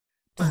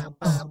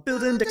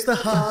Building decks the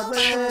hard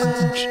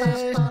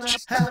way.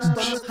 Have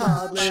fun with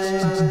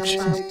Hardleg.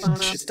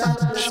 It's time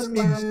to play some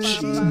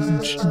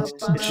Yugioh.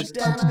 It's a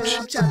deck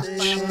build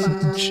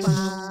challenge.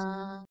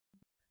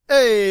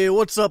 Hey,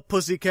 what's up,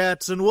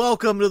 pussycats, and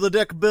welcome to the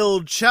Deck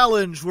Build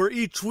Challenge, where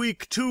each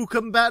week two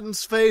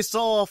combatants face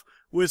off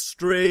with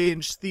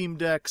strange theme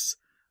decks.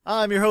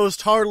 I'm your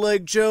host,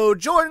 Hardleg Joe.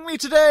 Joining me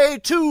today,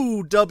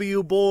 two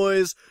W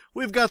boys.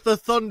 We've got the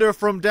Thunder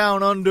from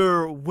Down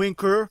Under,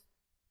 Wyncrer.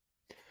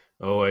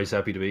 Always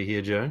happy to be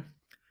here, Joe.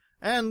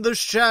 And the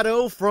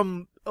Shadow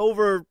from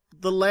over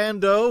the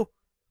Lando,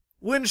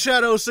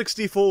 Windshadow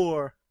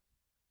 64.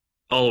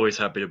 Always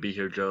happy to be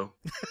here, Joe.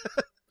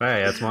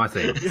 Hey, that's my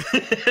thing.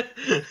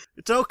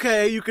 It's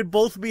okay, you could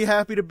both be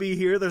happy to be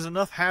here. There's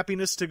enough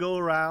happiness to go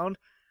around.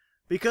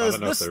 Because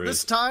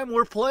this time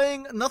we're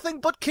playing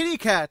nothing but kitty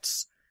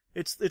cats.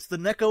 It's the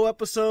Neko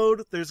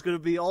episode. There's going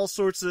to be all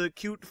sorts of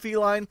cute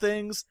feline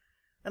things.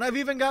 And I've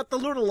even got the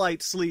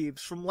Lunalite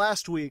sleeves from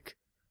last week.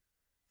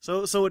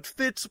 So it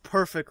fits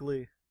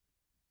perfectly.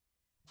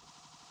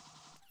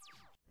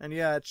 And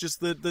yeah, it's just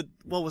the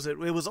what was it?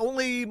 It was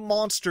only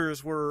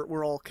monsters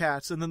were all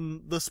cats, and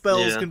then the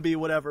spells can be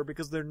whatever,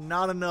 because they're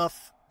not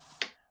enough.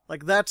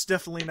 Like, that's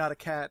definitely not a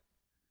cat.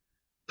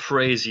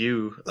 Praise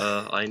you.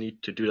 I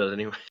need to do that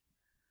anyway.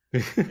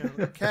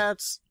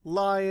 Cats,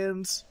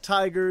 lions,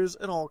 tigers,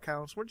 and all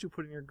counts. What'd you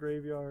put in your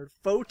graveyard?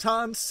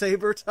 Photon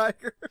Saber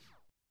Tiger?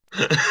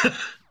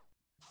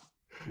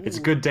 It's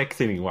a good deck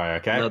thinning way,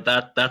 okay? No,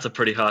 that's a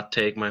pretty hot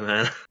take, my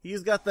man.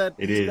 He's got the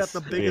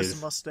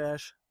biggest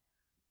mustache.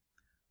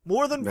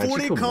 More than 40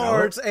 Magical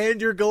cards, mallet?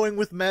 and you're going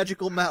with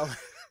Magical Mallet.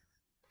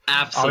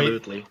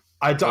 Absolutely.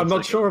 I'm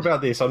not sure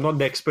about this. I'm not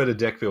an expert at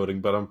deck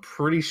building, but I'm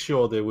pretty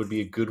sure there would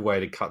be a good way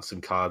to cut some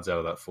cards out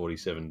of that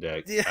 47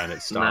 deck, and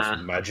it starts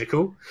with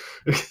magical.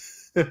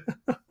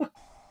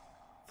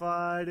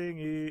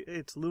 Fighting,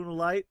 it's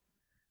Lunalite.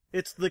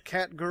 It's the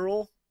cat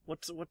girl.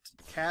 What's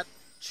Cat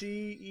Chi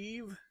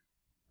Eve?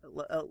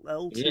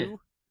 L2? Yeah.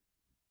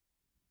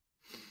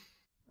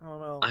 I don't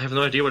know. I have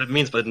no idea what it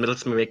means, but it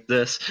lets me make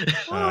this.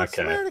 Oh,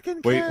 Okay.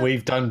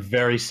 We've done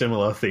very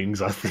similar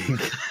things, I think.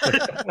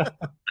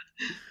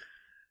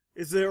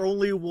 Is there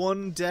only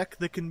one deck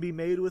that can be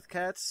made with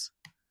cats?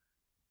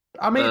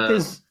 I mean,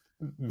 there's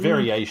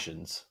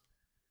variations.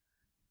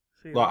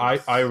 See,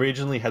 Like I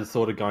originally had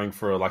thought of going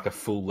for a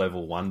full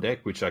level 1 deck,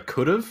 which I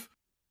could have,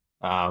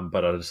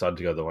 but I decided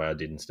to go the way I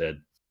did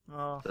instead.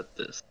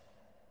 This.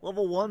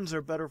 Level 1s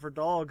are better for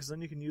dogs,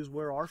 then you can use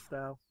Where Art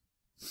Thou.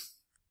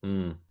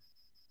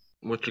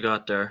 What you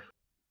got there?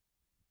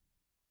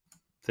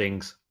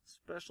 Things.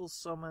 Special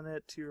summon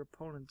it to your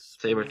opponent's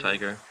Saber field.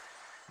 Tiger.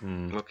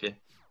 Okay.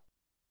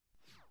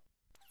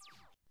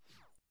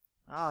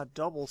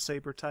 Double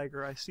Saber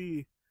Tiger, I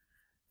see.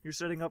 You're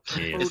setting up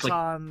Yeah. It's like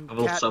Photon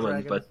double Cat summon,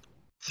 Dragon. but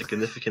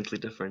significantly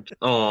different.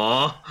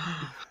 Aww.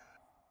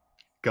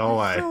 Go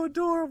away. So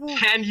adorable.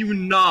 Can you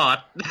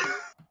not?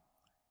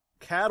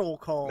 Cattle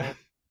Call.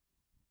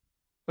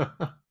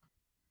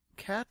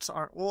 Cats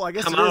aren't... Well, I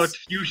guess Come it out, is...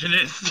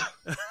 fusionist.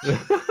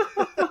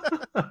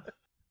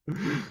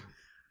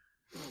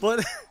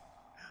 But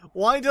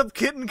Wind Up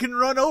Kitten can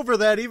run over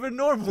that even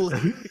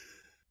normally.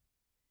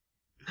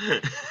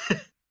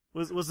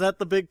 Was that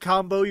the big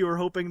combo you were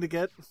hoping to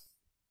get?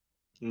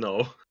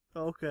 No.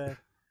 Okay.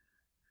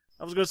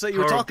 I was going to say, you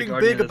were Power of the talking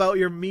Guardian big is- about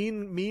your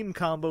mean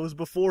combos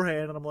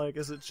beforehand, and I'm like,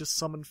 is it just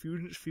summon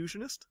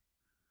Fusionist?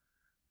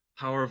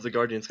 Power of the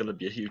Guardian's gonna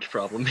be a huge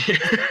problem here.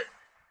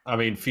 I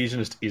mean,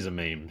 Fusionist is a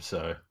meme,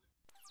 so...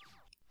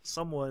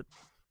 Somewhat.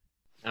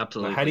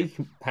 Absolutely.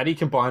 How do you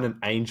combine an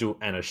angel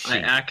and a sheep? I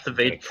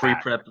activate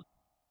pre-prep.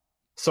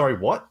 Sorry,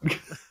 what?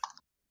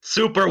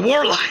 Super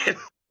Warlion!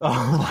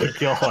 Oh my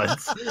god.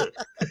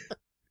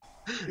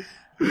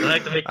 I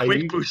activate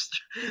Quick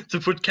Boost to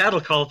put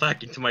Cattle Call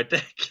back into my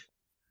deck.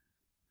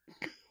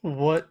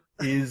 What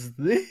is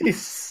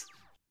this?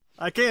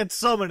 I can't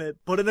summon it,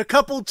 but in a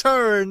couple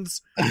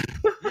turns...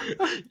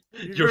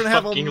 Your gonna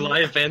have fucking a...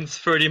 live ends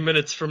 30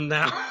 minutes from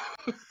now.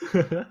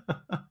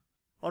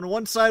 On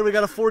one side, we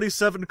got a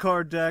 47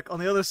 card deck. On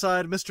the other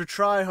side, Mr.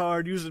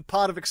 Tryhard using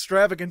Pot of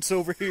Extravagance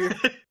over here.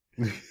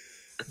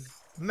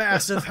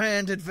 Massive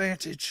hand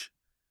advantage.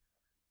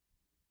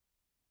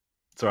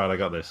 It's alright, I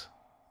got this.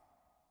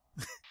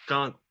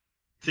 God,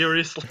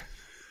 seriously?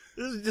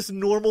 This is just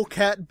normal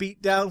cat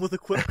beatdown with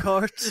equip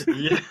cards.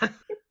 Yeah.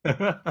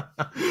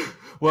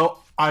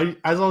 Well, as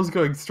I was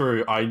going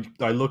through, I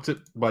looked at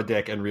my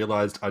deck and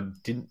realized I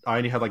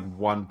only had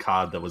one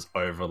card that was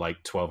over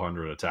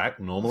 1200 attack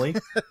normally,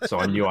 so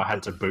I knew I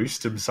had to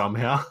boost him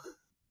somehow.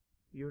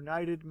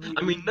 United me.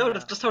 I mean, no,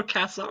 that's just how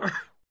cats are.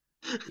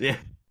 Yeah.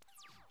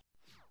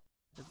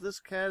 If this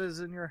cat is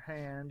in your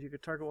hand, you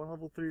could target one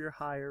level 3 or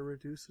higher,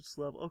 reduce its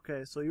level.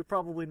 Okay, so you're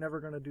probably never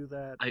going to do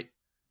that. I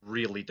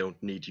really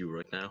don't need you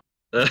right now.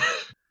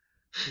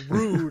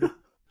 Rude.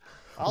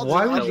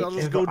 I'll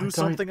just go do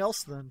something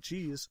else then.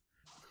 Jeez.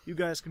 You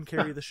guys can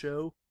carry the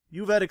show.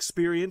 You've had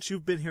experience.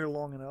 You've been here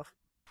long enough.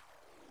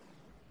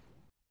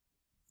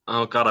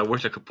 Oh god, I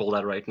wish I could pull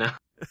that right now.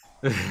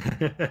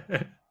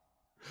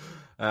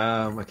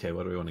 Okay,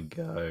 where do we want to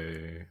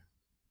go?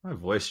 My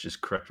voice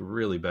just cracked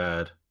really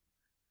bad.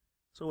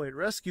 So wait,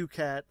 Rescue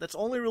Cat, that's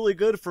only really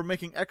good for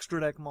making extra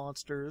deck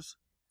monsters,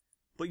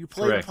 but you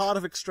played Correct. Pot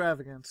of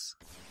Extravagance.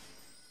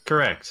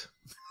 Correct.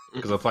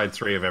 Because I played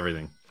 3 of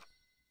everything.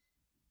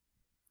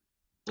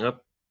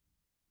 Yep.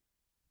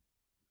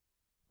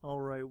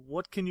 Alright,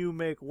 what can you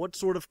make? What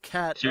sort of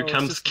cat? Here Oh, it's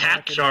comes just Cat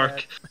Mac and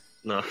Shark. Cat.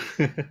 No,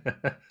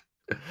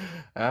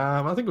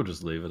 I think we'll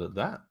just leave it at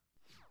that.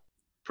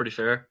 pretty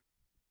fair.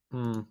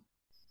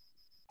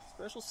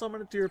 Special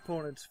summon it to your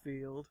opponent's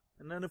field,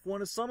 and then if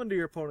one is summoned to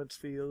your opponent's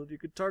field, you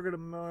could target a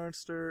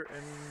monster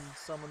and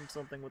summon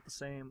something with the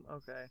same.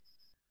 Okay.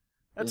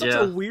 That's such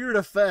a weird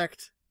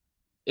effect.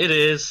 It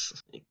is.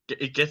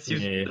 It gets you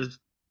Yeah. a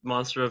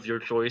monster of your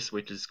choice,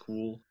 which is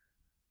cool.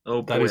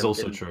 Oh, That boy, is I'm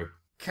also getting true.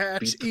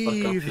 Catch beat the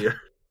fuck up Eve.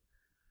 here.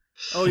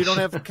 Oh, you don't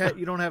have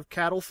you don't have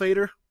Cattle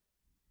Fader?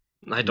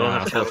 I don't Nah,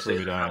 have unfortunately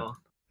we Cattle don't.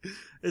 Fader.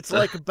 It's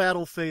like a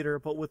Battle Fader,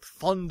 but with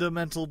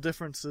fundamental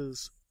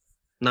differences.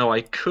 Now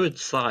I could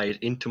side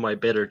into my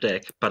better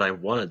deck, but I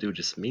want to do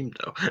this meme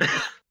though.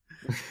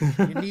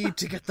 You need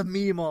to get the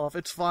meme off.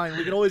 It's fine.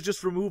 We can always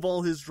just remove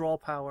all his draw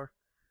power.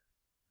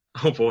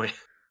 Oh boy.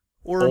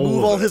 Or All remove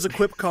of all it. his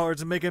equip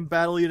cards and make him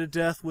battle you to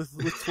death with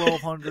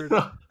 1,200.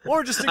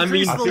 Or just I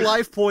increase mean- the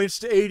life points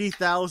to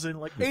 80,000.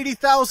 Like,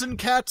 80,000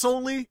 cats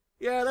only?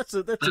 Yeah, that's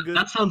a good...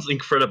 That sounds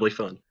incredibly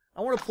fun.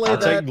 I want to play I'll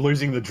that... take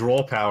losing the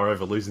draw power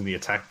over losing the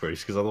attack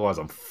boost, because otherwise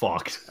I'm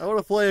fucked. I want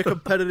to play a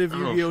competitive Oh,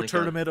 Yu-Gi-Oh! thank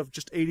tournament of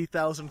just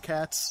 80,000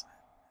 cats.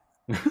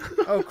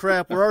 Oh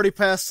crap, we're already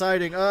past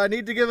siding. I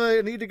need to give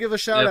a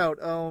shout out.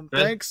 Good.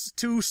 Thanks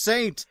to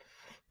Saint.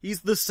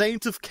 He's the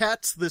saint of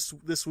cats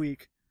this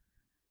week.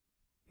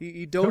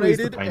 He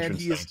donated and patron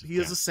he is saint of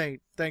a cats?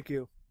 saint. Thank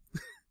you.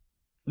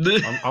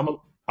 I'm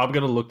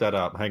gonna look that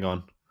up. Hang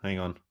on. I'm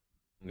gonna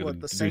What,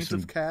 the do saint some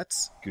of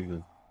cats?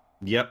 Googling.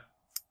 Yep.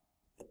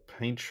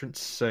 Patron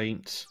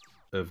saint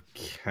of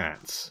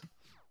cats.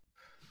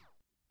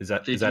 Is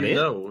that Did it? you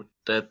know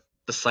that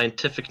the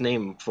scientific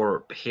name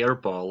for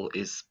hairball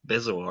is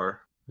Bezoar?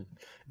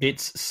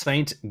 It's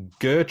Saint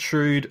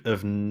Gertrude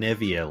of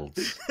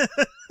Neviels.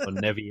 Or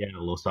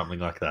Neviel or something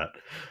like that.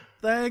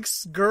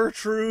 Thanks,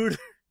 Gertrude.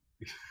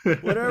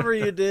 Whatever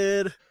you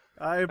did,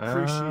 I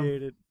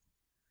appreciate it.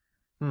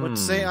 But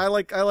Saint, I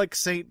like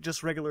Saint,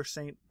 just regular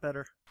Saint,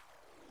 better.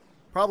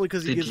 Probably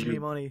because he Did gives me you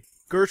money.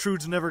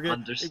 Gertrude's never get.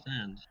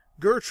 Understand.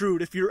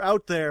 Gertrude, if you're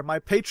out there, my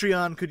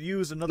Patreon could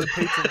use another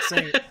patron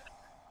saint.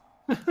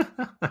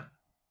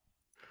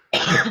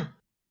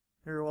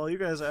 Here, while you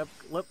guys have,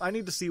 I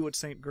need to see what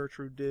Saint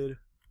Gertrude did.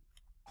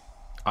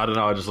 I don't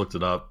know, I just looked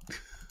it up.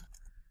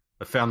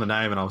 I found the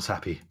name and I was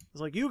happy.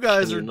 It's like, you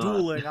guys Can are you not?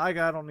 dueling. I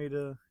don't need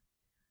to.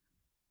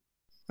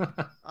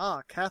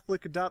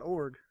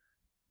 Catholic.org.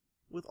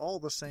 With all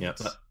the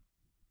saints. Yep,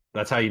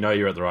 that's how you know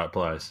you're at the right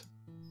place.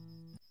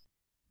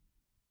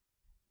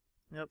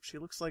 Yep, she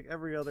looks like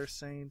every other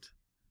saint.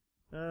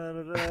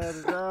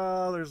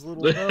 There's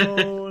little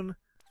known.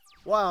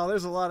 Wow,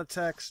 there's a lot of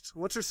text.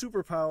 What's her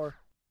superpower?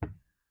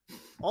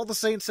 All the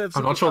saints have superpowers.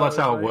 I'm not sure that's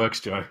how it right? works,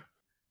 Joe.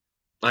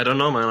 I don't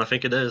know, man. I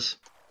think it is.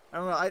 I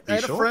don't know. I You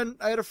had sure? a friend.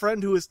 I had a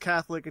friend who was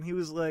Catholic, and he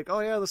was like,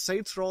 "Oh yeah, the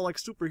saints are all like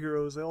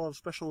superheroes. They all have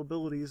special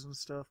abilities and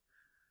stuff."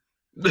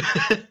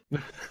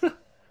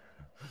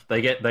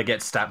 They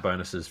get stat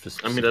bonuses for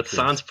I mean, that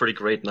specific sounds pretty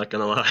great, not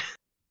gonna lie.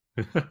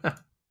 things.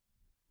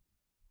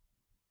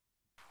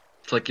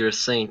 It's like you're a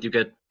saint, you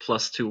get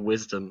 +2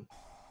 wisdom.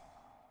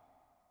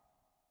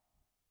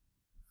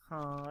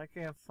 Huh? I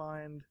can't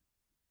find.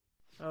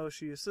 Oh,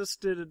 she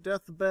assisted at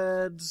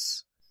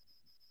deathbeds,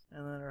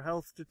 and then her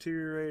health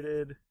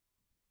deteriorated.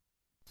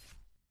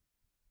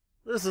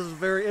 This is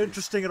very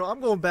interesting.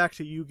 I'm going back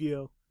to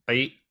Yu-Gi-Oh. Are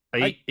you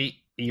right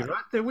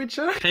there,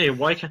 Witcher? Hey,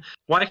 why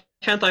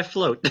can't I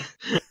float?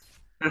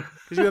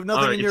 Because you have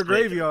nothing Oh, in your it's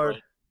great,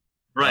 graveyard.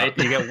 Right.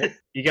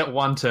 You get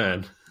one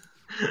turn.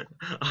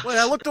 Wait,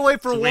 I looked away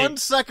for Sweet. 1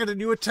 second,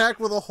 and you attacked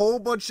with a whole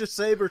bunch of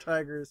saber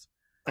tigers.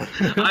 I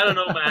don't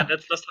know, man.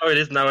 That's just how it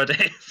is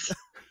nowadays.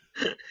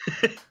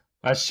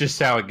 That's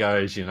just how it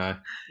goes, you know.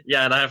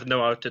 Yeah, and I have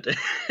no out today.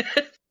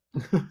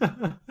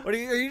 What are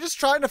you just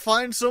trying to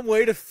find some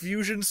way to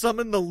fusion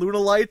summon the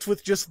Lunalites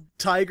with just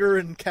tiger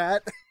and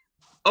cat?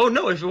 Oh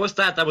no! If it was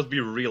that would be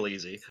real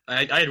easy.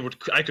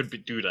 I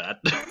could do that.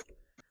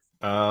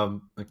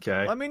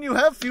 Okay. I mean, you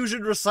have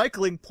fusion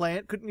recycling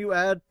plant. Couldn't you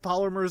add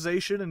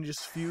polymerization and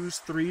just fuse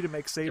 3 to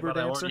make Saber But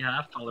I Dancer? already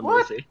have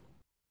Polymercy.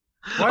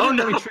 Why Oh, didn't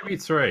it let no. me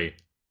tribute 3? It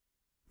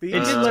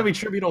Beast, didn't let me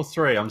tribute all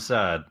 3, I'm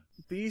sad.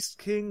 Beast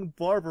King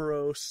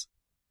Barbaros.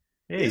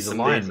 Yeah, he's It's a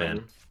lion amazing.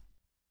 man.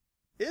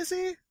 Is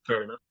he?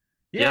 Fair enough.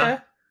 Yeah. Yeah.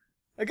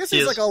 I guess He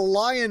he's is. like a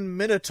lion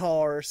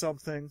minotaur or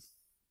something.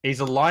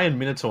 He's a lion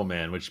minotaur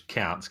man, which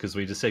counts because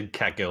we just said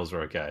cat girls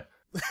are okay.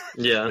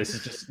 Yeah. This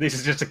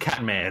is just a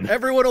cat man.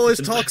 Everyone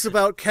always talks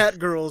about cat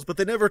girls, but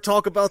they never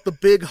talk about the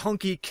big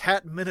hunky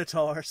cat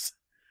minotaurs.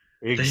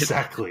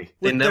 Exactly.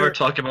 They with never their-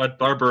 talk about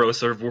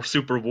Barbaros or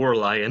Super War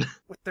Lion.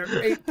 With their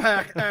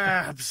 8-pack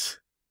abs.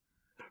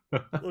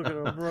 Look at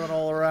them run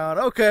all around.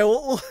 Okay,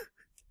 well,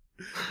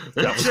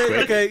 That was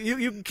quick. Okay,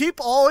 you can keep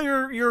all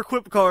your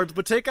equip cards,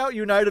 but take out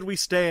United We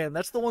Stand.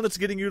 That's the one that's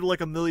getting you to like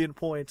 1,000,000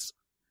 points.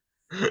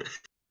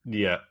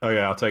 Yeah. Okay,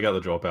 I'll take out the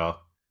draw power.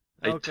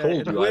 I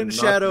told you I'm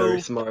not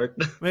very smart.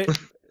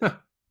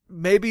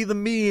 Maybe the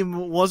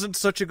meme wasn't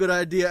such a good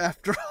idea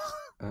after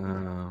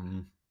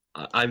all.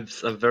 I'm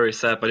very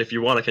sad, but if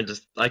you want,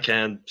 I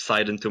can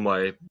side into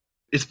my.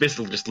 It's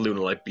basically just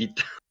Lunalight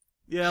beat.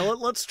 Yeah,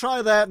 let's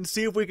try that and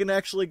see if we can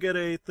actually get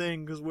a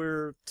thing, because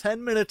we're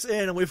 10 minutes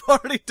in and we've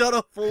already done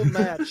a full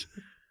match.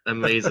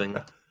 Amazing.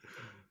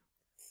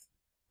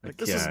 Like,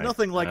 this is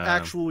nothing like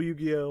actual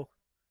Yu-Gi-Oh!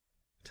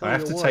 I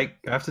have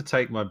to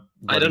take my.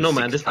 I don't know,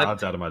 man.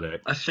 Cards out of my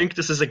deck. I think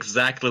this is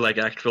exactly like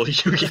actual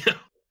Yu-Gi-Oh!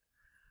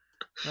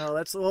 No,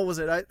 what was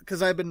it?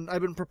 Because I've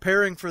been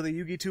preparing for the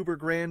YugiTuber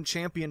Grand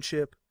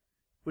Championship,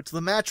 which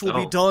the match will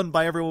be done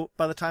by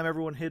the time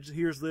everyone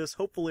hears this.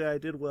 Hopefully, I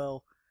did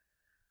well.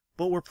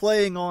 But we're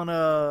playing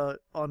on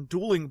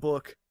Dueling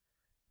Book,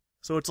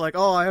 so it's like,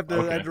 I had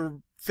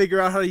to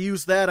figure out how to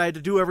use that. I had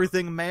to do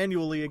everything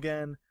manually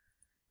again,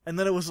 and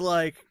then it was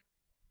like,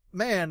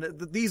 man,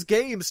 these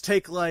games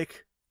take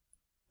like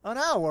an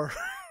hour.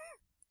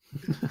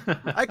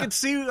 I could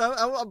see.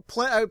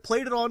 I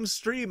played it on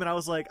stream, and I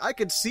was like, I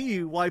could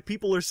see why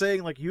people are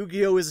saying like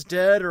Yu-Gi-Oh is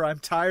dead, or I'm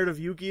tired of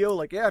Yu-Gi-Oh.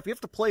 Like, yeah, if you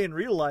have to play in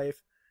real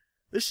life,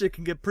 this shit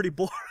can get pretty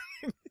boring.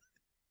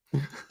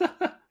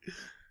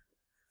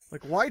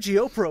 Like,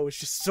 YGO Pro is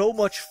just so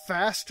much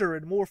faster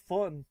and more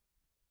fun.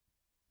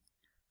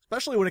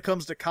 Especially when it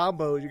comes to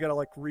combos, you gotta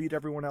like read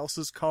everyone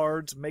else's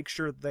cards, make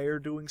sure they're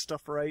doing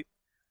stuff right.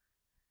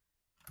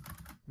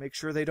 Make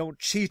sure they don't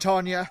cheat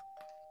on you.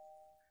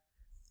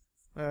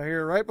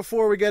 Here, right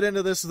before we get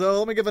into this, though,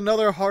 let me give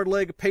another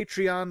Hardleg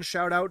Patreon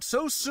shout-out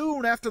so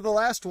soon after the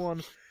last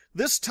one,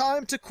 this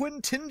time to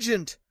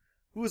Quintingent,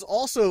 who is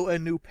also a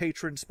new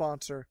patron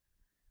sponsor.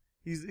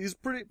 He's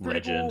pretty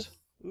Legend.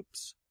 Cool.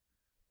 Oops.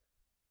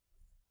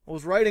 I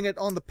was writing it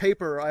on the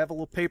paper. I have a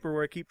little paper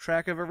where I keep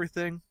track of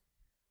everything.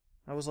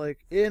 I was like,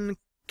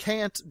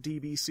 can't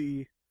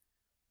DBC.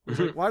 I was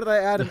like, why did I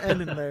add an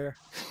N in there?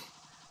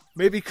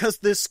 Maybe because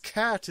this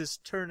cat is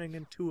turning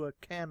into a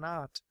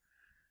cannot.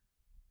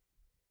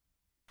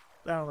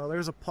 I don't know,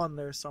 there's a pun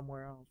there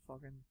somewhere. I don't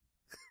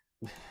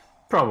fucking...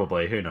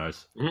 Probably, who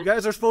knows? You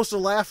guys are supposed to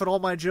laugh at all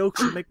my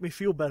jokes and make me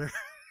feel better.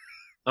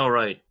 Oh,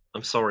 right.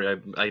 I'm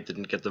sorry, I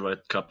didn't get the right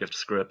copy of the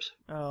script.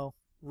 Oh,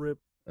 rip.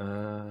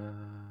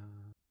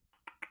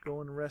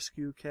 Go and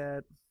rescue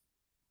cat.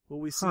 Will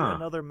we see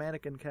another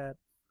mannequin cat?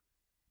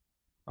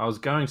 I was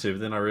going to, but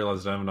then I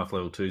realized I don't have enough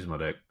level 2s in my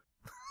deck.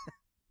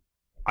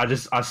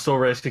 I saw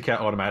rescue cat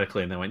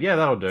automatically and then went, yeah,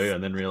 that'll do,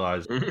 and then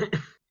realized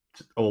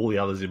all the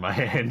others in my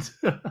hand.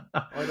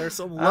 Are there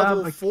some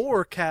level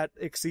 4 cat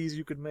Xyz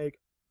you could make?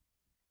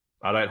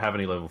 I don't have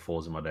any level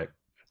 4s in my deck.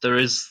 There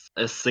is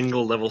a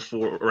single level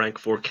 4 rank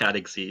 4 cat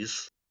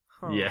Xyz.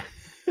 Huh. Yeah.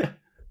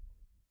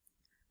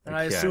 And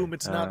I assume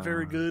it's not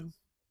very good.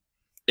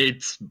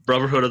 It's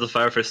Brotherhood of the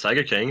Firefist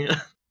Tiger King.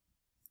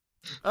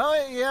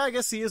 Oh, yeah, I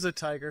guess he is a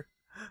tiger.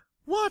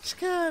 Watch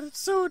cat,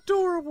 it's so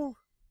adorable.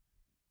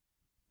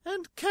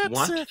 And cat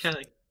Watch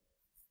cat.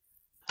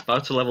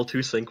 About to level 2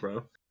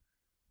 synchro.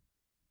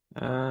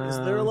 Is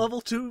there a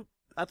level 2?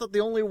 I thought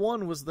the only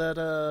one was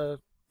that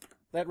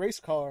race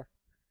car.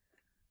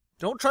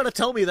 Don't try to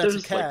tell me that's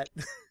a cat.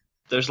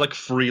 There's like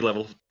 3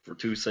 level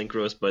 2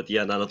 synchros, but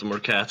yeah, none of them are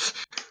cats.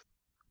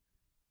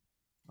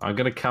 I'm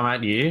gonna come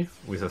at you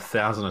with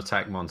 1,000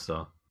 attack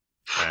monster.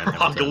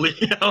 Ugly.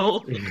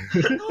 Oh,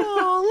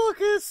 look,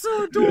 it's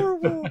so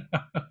adorable.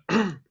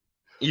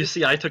 You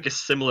see, I took a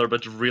similar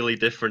but really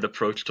different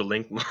approach to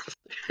Link Monster.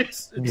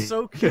 It's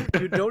so cute.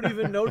 You don't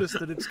even notice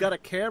that it's got a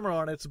camera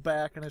on its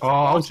back. And it's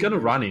I was gonna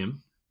run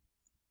him.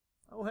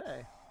 Oh,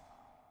 hey.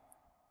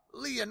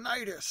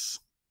 Leonidas.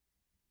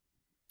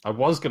 I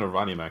was gonna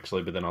run him,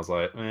 actually, but then I was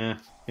like,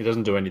 he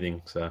doesn't do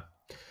anything, so...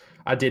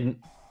 I didn't.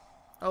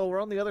 Oh,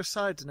 we're on the other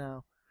sides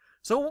now.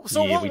 So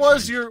yeah,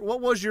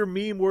 what was your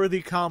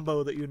meme-worthy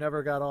combo that you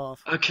never got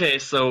off? Okay,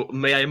 so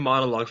may I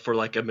monologue for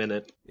like a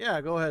minute?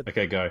 Yeah, go ahead.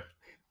 Okay, go.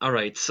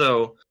 Alright,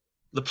 so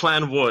the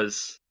plan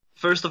was,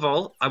 first of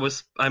all, I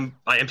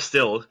am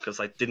still,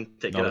 because I didn't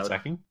take it out.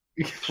 Attacking?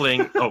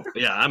 Playing,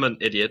 I'm an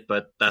idiot,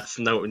 but that's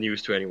no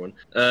news to anyone.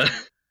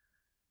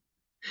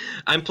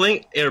 I'm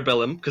playing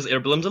Airbellum, because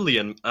Airbellum's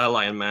a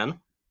lion man.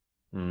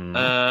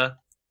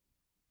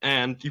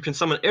 And you can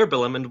summon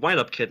Airbellum and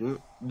Wind Up Kitten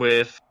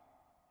with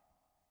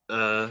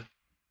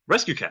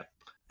Rescue Cat,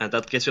 and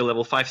that gets you a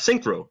level 5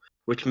 Synchro,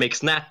 which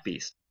makes Nat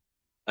Beast.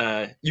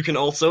 You can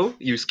also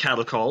use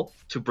Cattle Call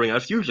to bring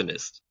out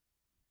Fusionist.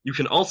 You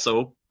can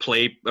also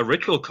play a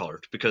Ritual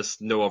card, because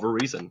no other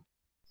reason.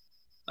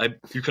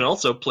 You can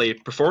also play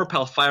Performer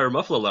Pal Fire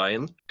Muffler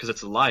Lion, because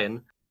it's a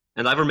lion,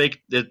 and either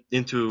make it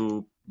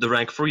into the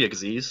rank 3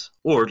 Xyz,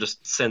 or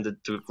just send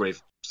it to a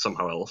grave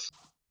somehow else.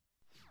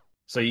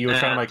 So you were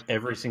trying to make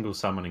every single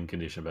summoning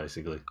condition,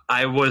 basically.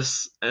 I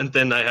was, and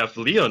then I have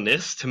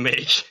Leonis to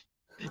make,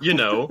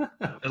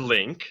 a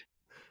Link.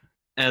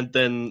 And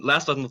then,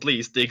 last but not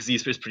least, the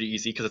Xyz is pretty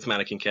easy because it's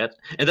Mannequin Cat.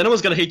 And then I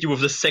was gonna hit you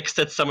with the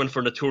Sextet summon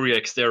for Naturia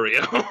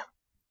Exterio.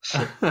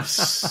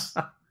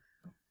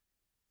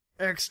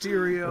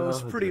 Exterio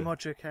is pretty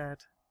much a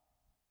cat.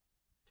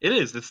 It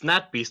is. It's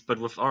Nat Beast, but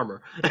with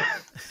armor.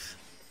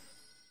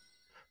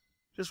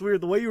 Just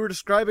weird. The way you were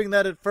describing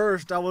that at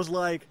first, I was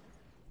like,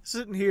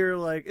 sitting here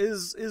like,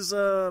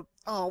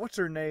 what's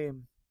her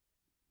name?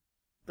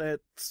 That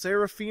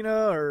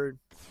Serafina or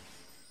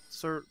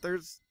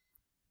there's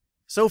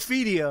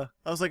Sophidia.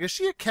 I was like, is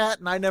she a cat?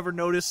 And I never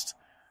noticed.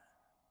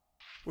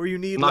 Where you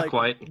need Not like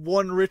quite.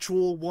 one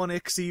ritual, one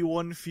Ixie,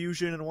 one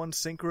fusion, and one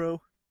synchro.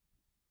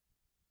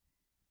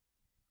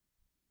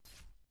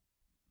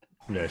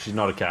 Yeah, she's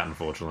not a cat,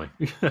 unfortunately.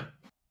 Hey,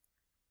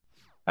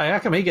 how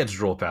come he gets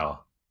draw power?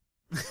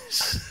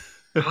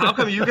 How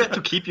come you get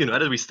to keep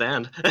United We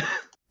Stand?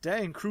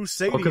 Dang,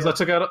 Crusadia. Because I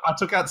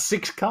took out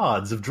 6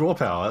 cards of draw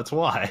power. That's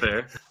why.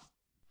 Fair.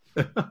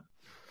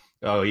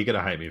 Oh, you're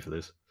gonna hate me for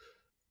this.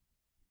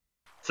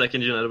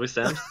 Second United We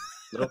Stand?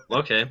 Nope.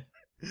 Okay.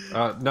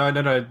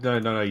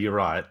 No. You're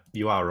right.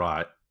 You are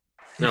right.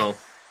 No.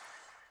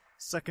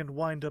 Second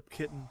wind-up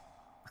kitten.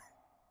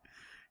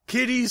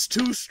 Kitty's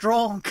too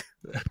strong.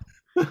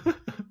 They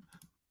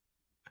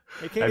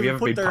can't Have you even ever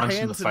put been their punched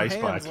in hands the face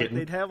in by a hands like kitten?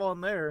 they'd have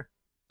on there.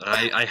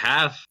 I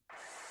have.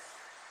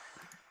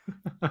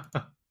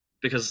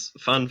 Because,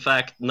 fun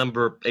fact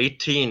number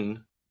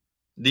 18,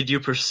 did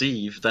you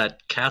perceive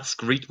that cats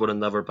greet one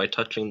another by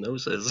touching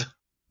noses?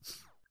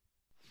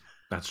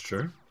 That's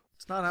true.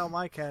 It's not how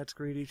my cats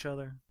greet each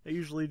other. They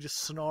usually just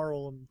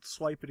snarl and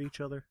swipe at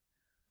each other.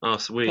 Oh,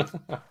 sweet.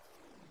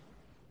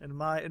 In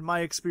my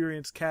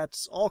experience,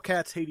 all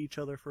cats hate each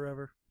other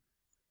forever.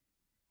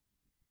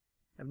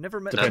 I've never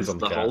met Depends That's on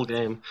the the cat. whole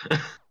game.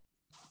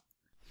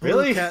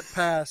 Really? Cat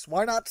pass.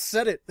 Why not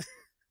set it?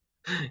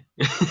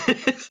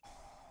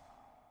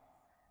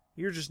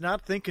 You're just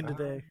not thinking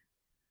today.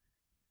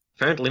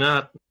 Apparently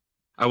not.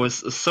 I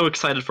was so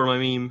excited for my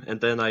meme,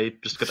 and then I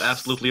just got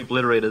absolutely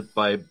obliterated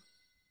by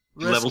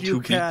level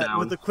 2 cat beatdown.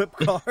 with equip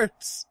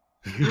cards.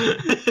 Who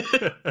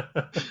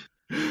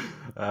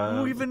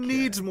even Okay.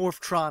 needs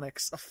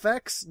Morphtronics?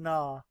 Effects?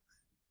 Nah.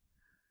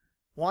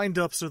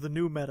 Wind-ups are the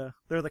new meta.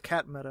 They're the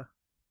cat meta.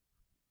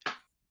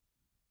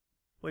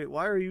 Wait,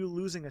 why are you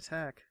losing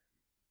attack?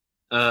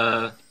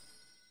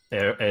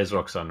 Airs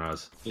Rock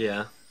Sunrise.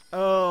 Yeah.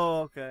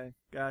 Oh, okay.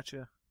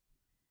 Gotcha.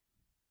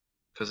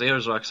 Because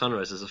Air's Rock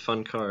Sunrise is a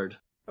fun card.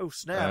 Oh,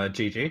 snap.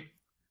 GG.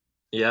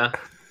 Yeah.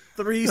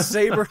 3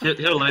 saber. Here,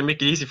 let me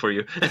make it easy for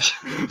you.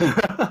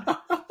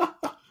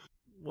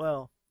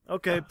 Well,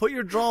 okay, put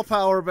your draw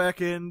power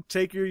back in,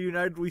 take your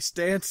United We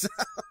Stand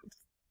out.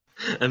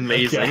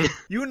 Amazing. Okay.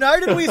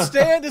 United We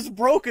Stand is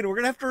broken. We're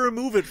gonna have to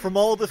remove it from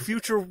all the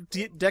future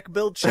deck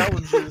build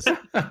challenges.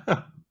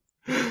 Oh,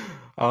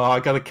 I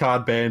got a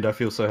card banned. I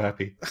feel so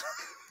happy.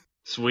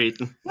 Sweet.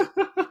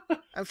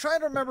 I'm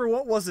trying to remember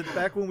what was it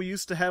back when we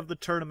used to have the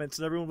tournaments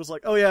and everyone was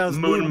like, oh yeah, it was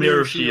Moon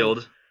Mirror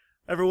Shield.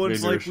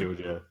 Everyone's Mirror like, Shield,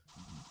 yeah.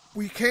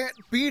 we can't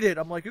beat it.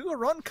 I'm like, you go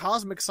run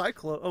Cosmic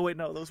Cyclone. Oh wait,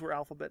 no, those were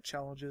alphabet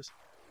challenges.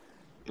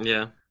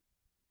 Yeah.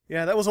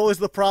 Yeah, that was always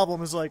the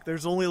problem, is like,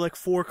 there's only like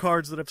 4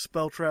 cards that have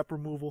spell trap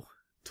removal.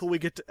 Till we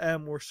get to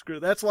M, we're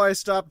screwed. That's why I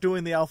stopped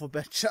doing the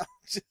alphabet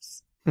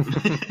challenges.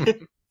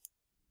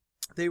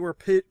 They were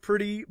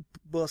pretty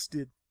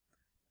busted.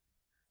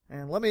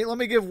 And let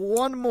me give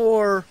one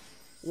more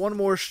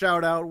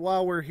shout out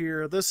while we're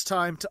here, this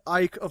time to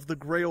Ike of the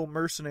Grail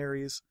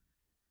Mercenaries.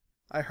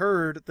 I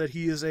heard that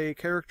he is a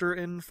character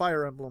in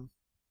Fire Emblem.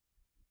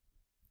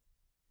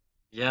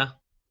 Yeah.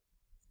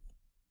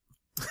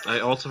 I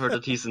also heard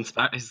that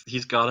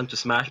he's got into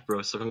Smash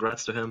Bros, so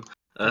congrats to him.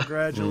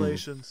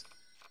 Congratulations.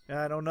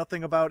 Yeah, I know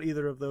nothing about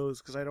either of those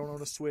because I don't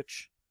own a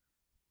Switch.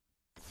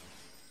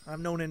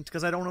 I'm known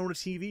because I don't own a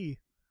TV.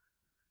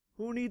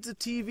 Who needs a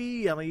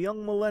TV? I'm a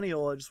young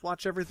millennial. I just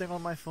watch everything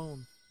on my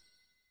phone.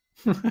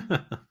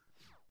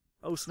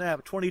 Oh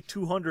snap,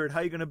 2200.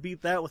 How you gonna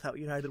beat that without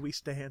United We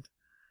Stand?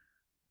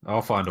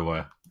 I'll find a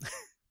way.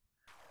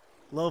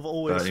 Love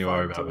always Don't you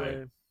worry finds a about me.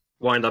 way.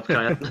 Wind up,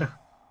 cat.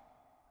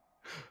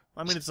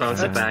 I mean, it's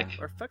Bounce it effects,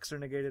 back. our effects are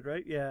negated,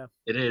 right? Yeah.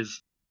 It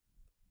is.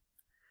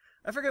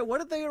 I forget, what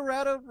did they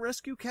errata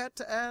Rescue Cat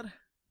to add?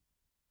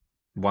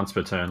 Once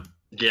per turn.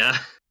 Yeah.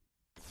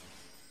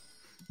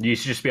 You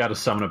should just be able to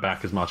summon it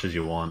back as much as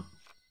you want.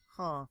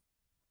 Huh.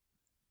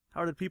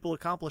 How did people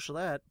accomplish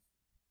that?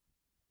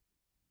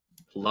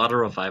 A lot of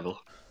revival.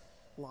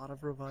 A lot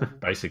of revival.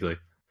 Basically.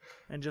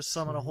 And just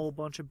summon a whole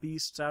bunch of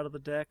beasts out of the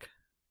deck.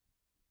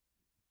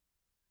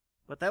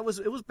 But it was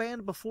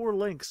banned before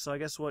Lynx, so I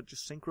guess what,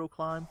 just Synchro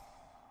Climb?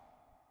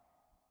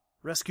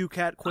 Rescue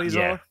Cat Quasar?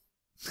 Yeah.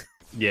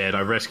 Yeah,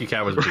 no, Rescue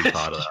Cat was a big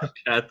part of that.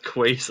 Cat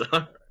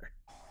Quasar.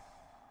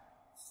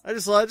 I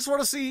just want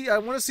to see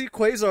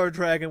Quasar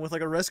Dragon with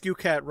like a Rescue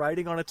Cat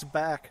riding on its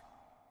back.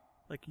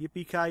 Like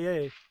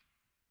yippee-ki-yay.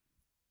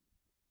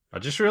 I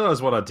just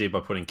realized what I did by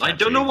putting Cat I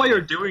don't know G. why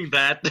you're doing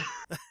that.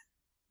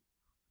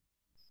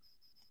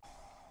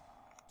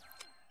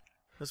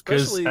 Because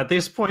Especially at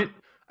this point,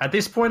 At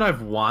this point,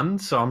 I've won,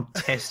 so I'm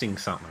testing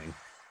something.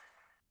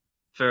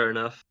 Fair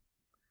enough.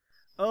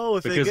 Oh,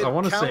 if Because they I get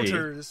wanna see-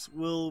 counters,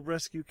 will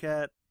Rescue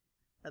Cat...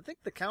 I think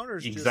the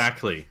counters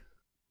Exactly.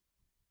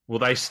 Will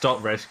they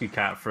stop Rescue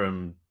Cat's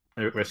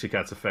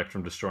effect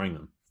from destroying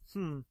them?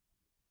 just...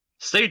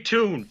 Stay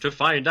tuned to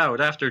find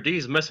out after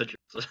these messages.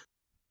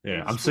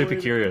 Yeah, I'm super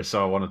curious,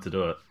 so I wanted to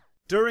do it.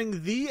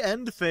 During the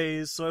end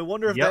phase, so I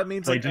wonder if that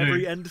means they like do.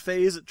 every end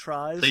phase it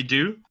tries. They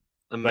do?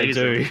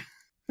 Amazing.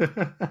 They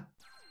do.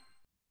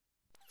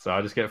 So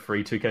I just get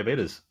free 2k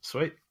beaters.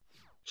 Sweet.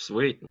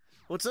 Sweet.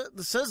 What's it?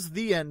 It says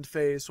the end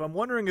phase, so I'm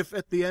wondering if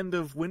at the end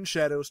of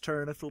Windshadow's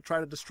turn, if he'll try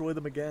to destroy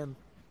them again.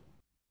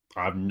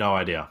 I have no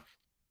idea.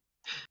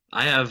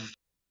 I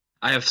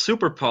have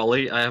Super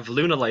Poly, I have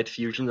Lunalight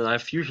Fusion, and I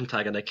have Fusion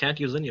Tag, and I can't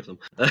use any of them.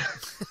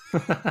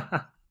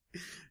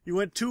 You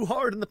went too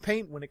hard in the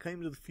paint when it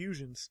came to the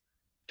fusions.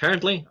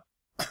 Apparently.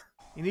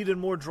 You needed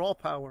more draw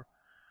power.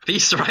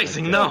 Beast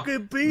Rising, no! Look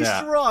at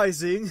Beast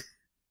Rising!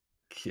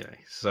 Okay,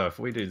 so if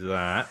we do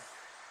that...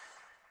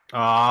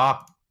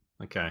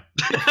 okay.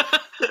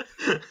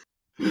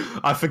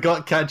 I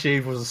forgot Catch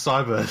Eve was a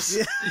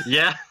Cyburst.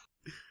 Yeah.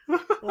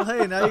 Well,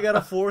 hey, now you got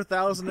a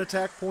 4,000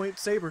 attack point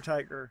Saber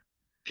Tiger.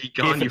 Be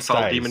gone, you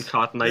foul demon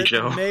Cotton Eye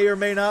Joe. It may or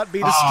may not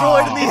be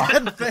destroyed in the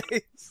end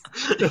phase.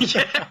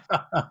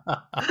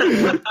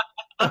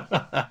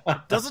 Yeah.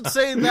 Doesn't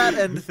say in that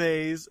end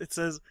phase. It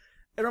says,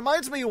 it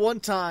reminds me one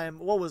time,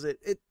 what was it?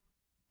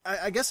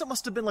 I guess it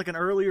must have been like an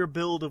earlier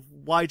build of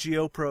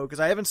Yugioh Pro, because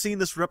I haven't seen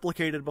this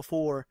replicated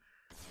before.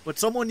 But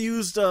someone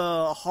used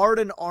a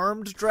Hardened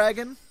Armed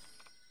Dragon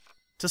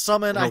to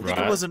summon, I think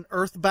it was an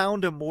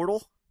Earthbound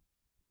Immortal.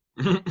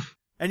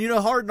 And you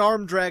know, Hardened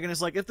Armed Dragon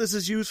is like, if this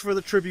is used for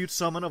the tribute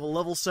summon of a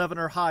level 7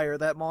 or higher,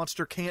 that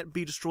monster can't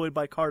be destroyed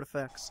by card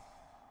effects.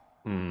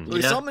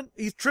 So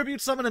he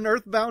tribute summoned an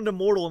Earthbound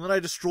Immortal, and then I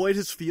destroyed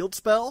his field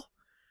spell.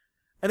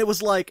 And it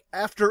was like,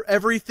 after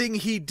everything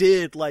he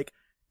did, like,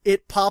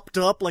 it popped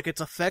up, like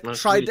its effect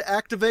tried to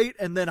activate,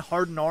 and then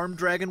Hardened Armed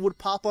Dragon would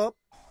pop up.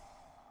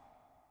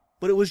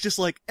 But it was just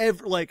like,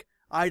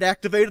 I'd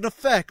activate an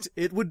effect,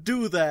 it would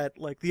do that.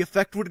 Like, the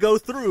effect would go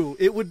through,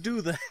 it would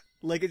do that.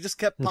 Like, it just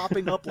kept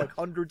popping up like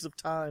hundreds of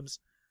times.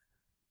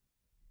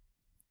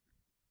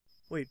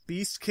 Wait,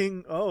 Beast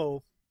King,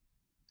 oh.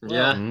 Well,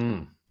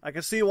 yeah. I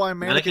can see why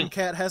Mannequin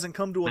Cat hasn't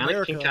come to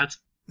America. Mannequin Cat's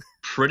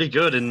pretty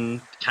good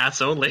in cats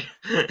only.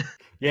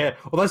 Yeah,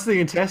 well, that's the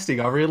thing in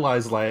testing. I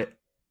realized, like,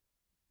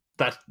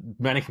 that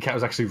Mannequin Cat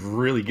was actually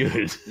really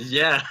good.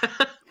 Yeah.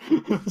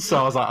 So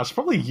I was like, I should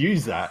probably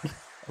use that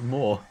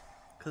more.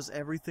 Because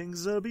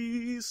everything's a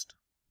beast.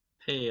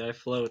 Hey, I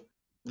float.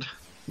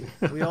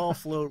 We all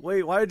float.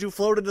 Wait, why did you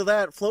float into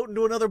that? Float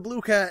into another blue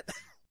cat.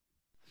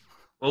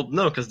 Well,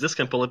 no, because this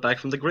can pull it back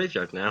from the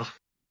graveyard now.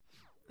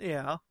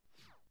 Yeah.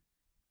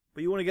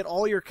 But you want to get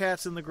all your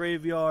cats in the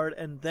graveyard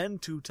and then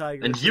 2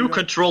 tigers. And you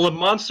control a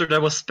monster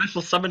that was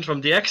special summoned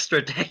from the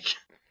extra deck.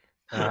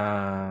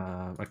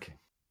 Okay.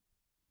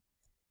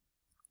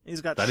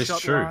 He's got that is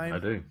shut true. line I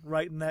do.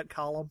 right in that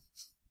column.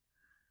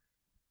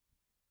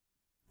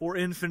 Or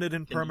infinite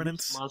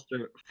impermanence.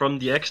 Monster from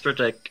the extra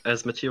deck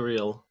as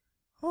material.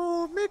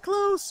 Hold me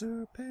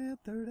closer,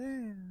 Panther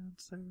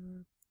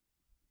Dancer.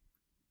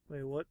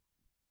 Wait, what?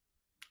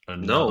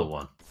 Another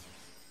one.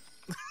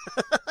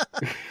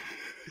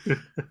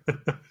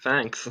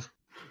 Thanks.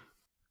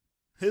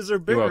 His are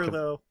bigger,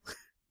 though.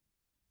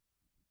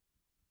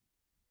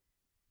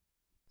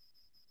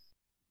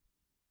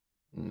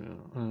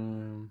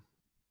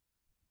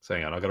 So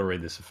hang on, I gotta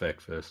read this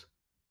effect first.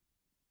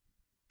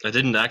 I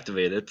didn't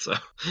activate it, so...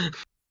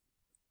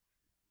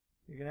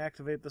 You can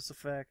activate this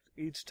effect.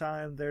 Each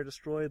time they're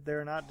destroyed,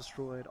 they're not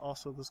destroyed.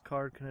 Also, this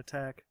card can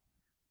attack.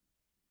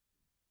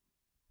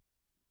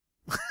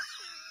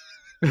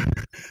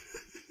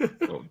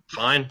 Oh,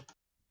 fine.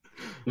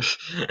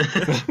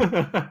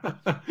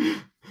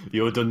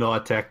 You do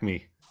not attack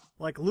me.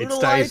 Like It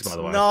stays, Lunalights, by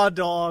the way. Nah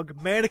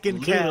Dog,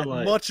 Mannequin Cat,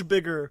 Lunalight. much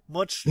bigger,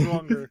 much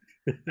stronger.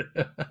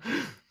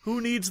 Who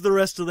needs the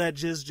rest of that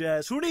jizz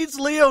jazz? Who needs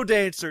Leo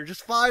Dancer?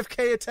 Just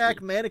 5k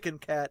attack Mannequin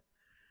Cat.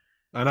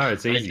 I know,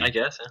 it's easy. I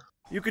guess, yeah.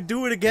 You could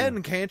do it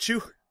again, can't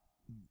you?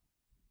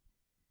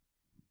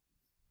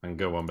 I can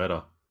go one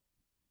better.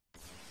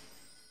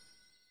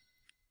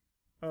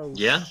 Oh,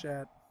 Yeah?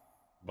 shit.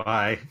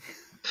 Bye.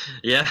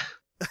 Yeah.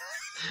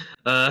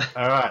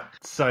 Alright,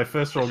 so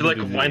first I roll. feel like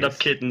Wind Up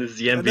Kitten is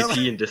the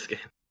MVP in this game.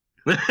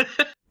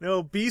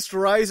 No, Beast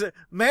Rising.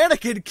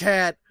 Mannequin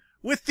Cat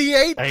with the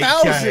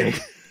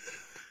 8,000!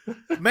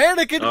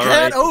 Mannequin All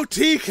Cat right.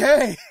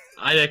 OTK!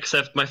 I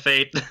accept my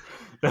fate.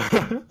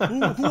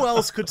 Who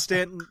else could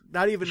stand?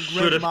 Not even Greg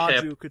Should've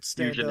Maju kept could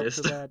stand up Fusionist.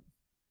 to that.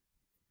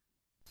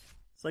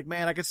 It's like,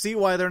 man, I can see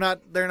why they're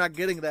not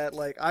getting that.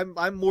 Like,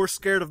 I'm more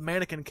scared of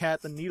Mannequin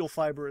Cat than Needle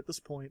Fiber at this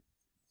point.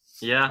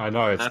 Yeah. I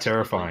know, it's absolutely.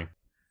 terrifying.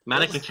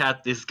 Mannequin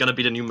Cat is gonna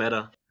be the new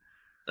meta.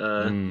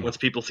 Once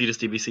people see this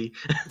DBC.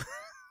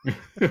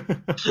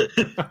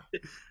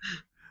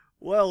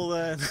 Well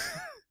then,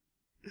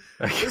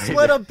 this Okay.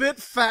 went a bit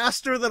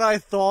faster than I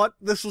thought.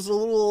 This was a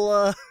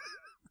little,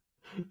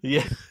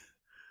 Yeah.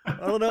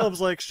 I don't know. I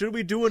was like, should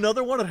we do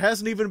another one? It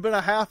hasn't even been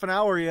a half an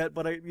hour yet,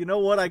 but you know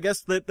what? I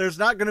guess that there's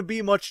not going to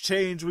be much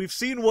change. We've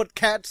seen what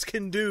cats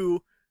can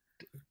do.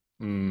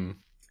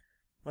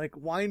 Like,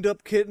 Wind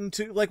Up Kitten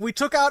too. Like, we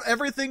took out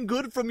everything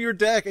good from your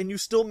deck, and you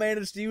still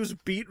managed to use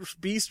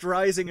Beast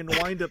Rising and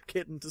Wind Up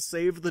Kitten to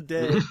save the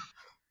day.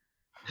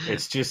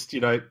 It's just,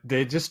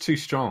 they're just too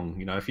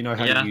strong. If you know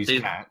how to use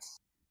cats.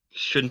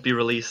 Shouldn't be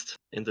released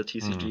in the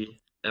TCG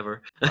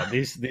ever.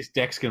 This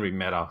deck's going to be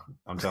meta,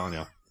 I'm telling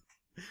you.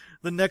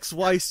 The next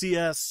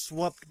YCS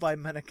swept by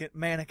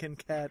Mannequin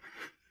Cat.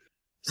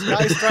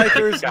 Sky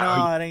Strikers,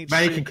 nah, it ain't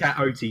Mannequin shit. Cat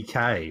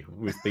OTK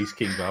with Beast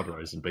King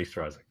Barbaros and Beast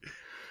Rising.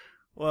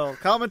 Well,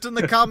 comment in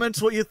the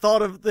comments what you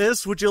thought of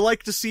this. Would you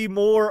like to see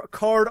more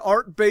card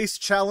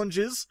art-based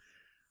challenges?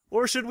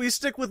 Or should we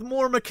stick with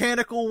more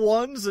mechanical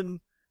ones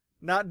and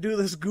not do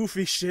this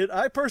goofy shit?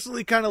 I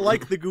personally kind of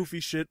like the goofy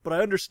shit, but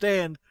I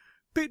understand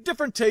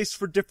different tastes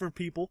for different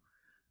people.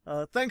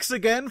 Thanks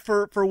again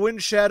for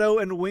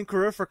Windshadow and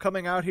Wyncrer for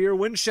coming out here.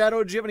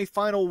 Windshadow, do you have any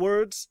final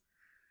words?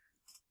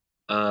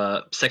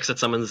 Sex at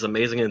Summon is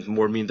amazing and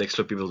more meme decks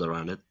should be built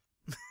around it.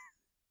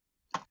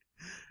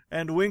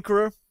 And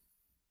Wyncrer?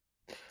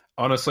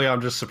 Honestly,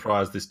 I'm just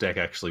surprised this deck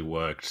actually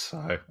worked,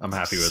 so I'm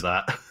happy with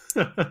that.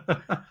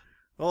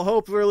 Well,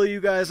 hopefully you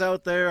guys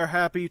out there are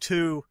happy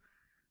too.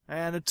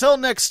 And until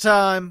next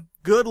time,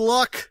 good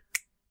luck!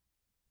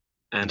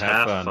 And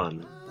have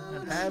fun.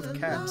 And have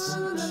cats.